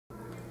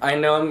I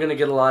know I'm gonna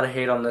get a lot of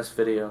hate on this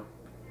video,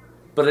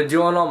 but I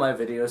do on all my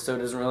videos, so it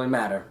doesn't really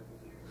matter.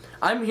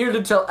 I'm here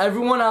to tell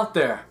everyone out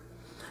there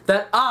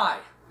that I,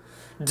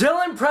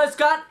 Dylan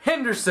Prescott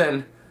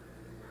Henderson,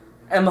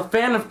 am a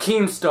fan of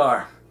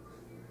Keemstar.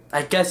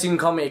 I guess you can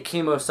call me a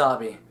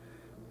Kemosabi.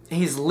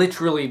 He's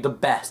literally the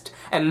best,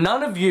 and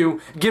none of you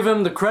give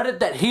him the credit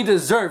that he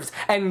deserves.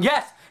 And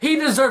yes, he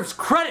deserves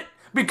credit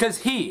because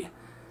he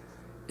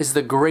is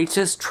the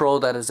greatest troll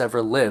that has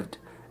ever lived.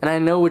 And I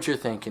know what you're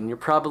thinking. You're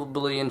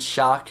probably in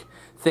shock,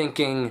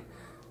 thinking,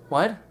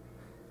 what?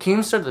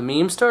 Keemstar the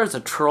meme star is a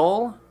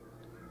troll?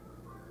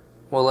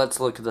 Well, let's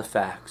look at the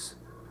facts.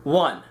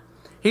 1.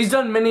 He's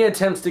done many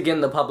attempts to get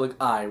in the public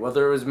eye,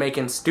 whether it was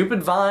making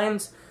stupid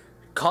vines,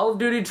 Call of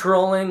Duty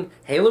trolling,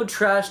 Halo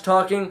trash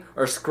talking,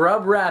 or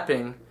scrub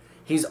rapping.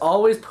 He's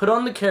always put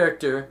on the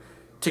character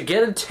to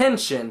get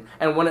attention,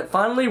 and when it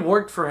finally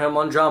worked for him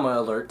on Drama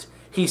Alert,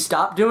 he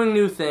stopped doing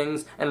new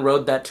things and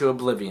rode that to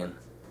oblivion.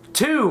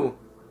 2.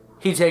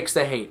 He takes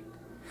the hate.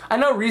 I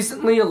know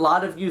recently a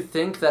lot of you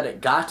think that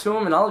it got to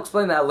him, and I'll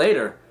explain that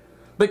later.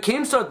 But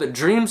Keemstar the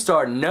Dream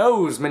Star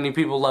knows many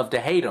people love to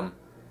hate him,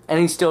 and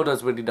he still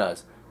does what he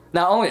does.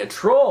 Now only a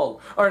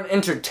troll or an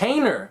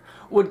entertainer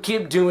would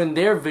keep doing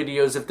their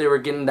videos if they were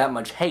getting that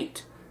much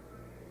hate.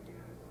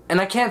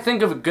 And I can't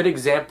think of a good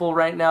example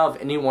right now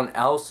of anyone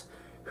else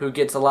who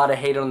gets a lot of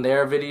hate on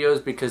their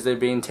videos because they're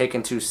being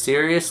taken too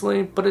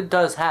seriously, but it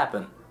does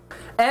happen.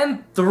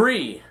 And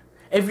 3.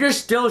 If you're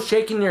still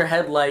shaking your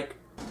head like,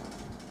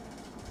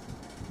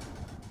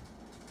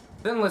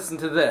 then listen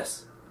to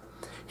this.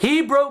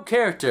 He broke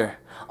character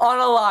on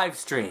a live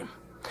stream.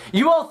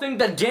 You all think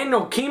that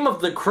Daniel Keem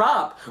of the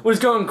Crop was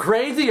going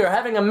crazy or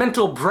having a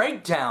mental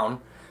breakdown.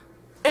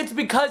 It's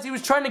because he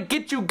was trying to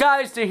get you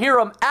guys to hear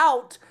him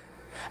out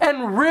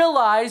and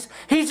realize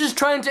he's just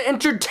trying to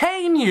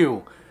entertain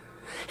you.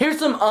 Here's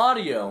some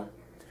audio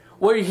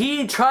where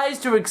he tries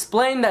to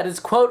explain that his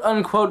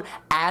quote-unquote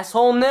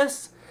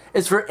assholeness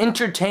is for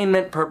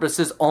entertainment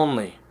purposes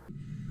only.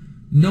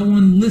 No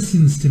one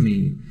listens to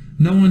me.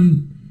 No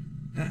one...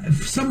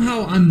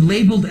 somehow I'm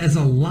labeled as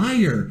a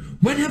liar.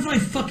 When have I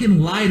fucking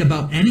lied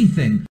about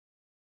anything?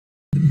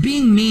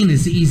 Being mean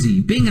is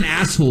easy. Being an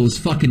asshole is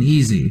fucking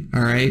easy,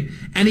 alright?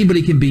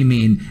 Anybody can be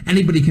mean.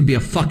 Anybody can be a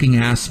fucking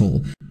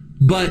asshole.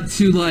 But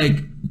to,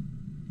 like,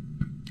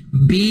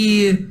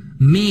 be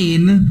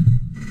mean,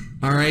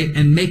 alright,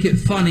 and make it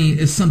funny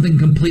is something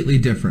completely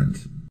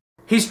different.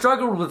 He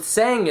struggled with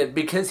saying it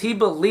because he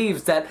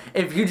believes that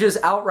if you just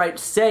outright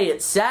say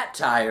it's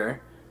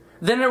satire,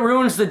 then it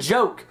ruins the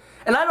joke.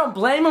 And I don't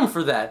blame him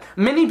for that.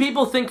 Many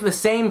people think the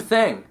same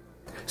thing.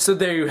 So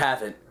there you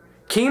have it.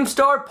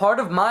 Keemstar, part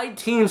of my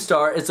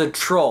Teamstar, is a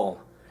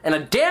troll. And a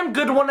damn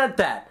good one at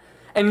that.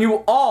 And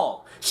you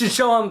all should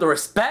show him the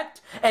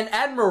respect and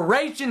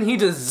admiration he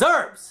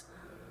deserves.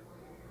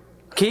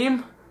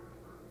 Keem,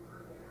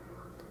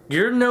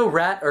 you're no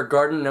rat or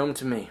garden gnome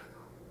to me.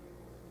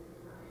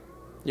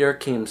 You're a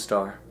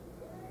Keemstar.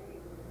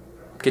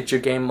 Get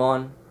your game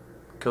on.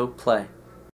 Go play.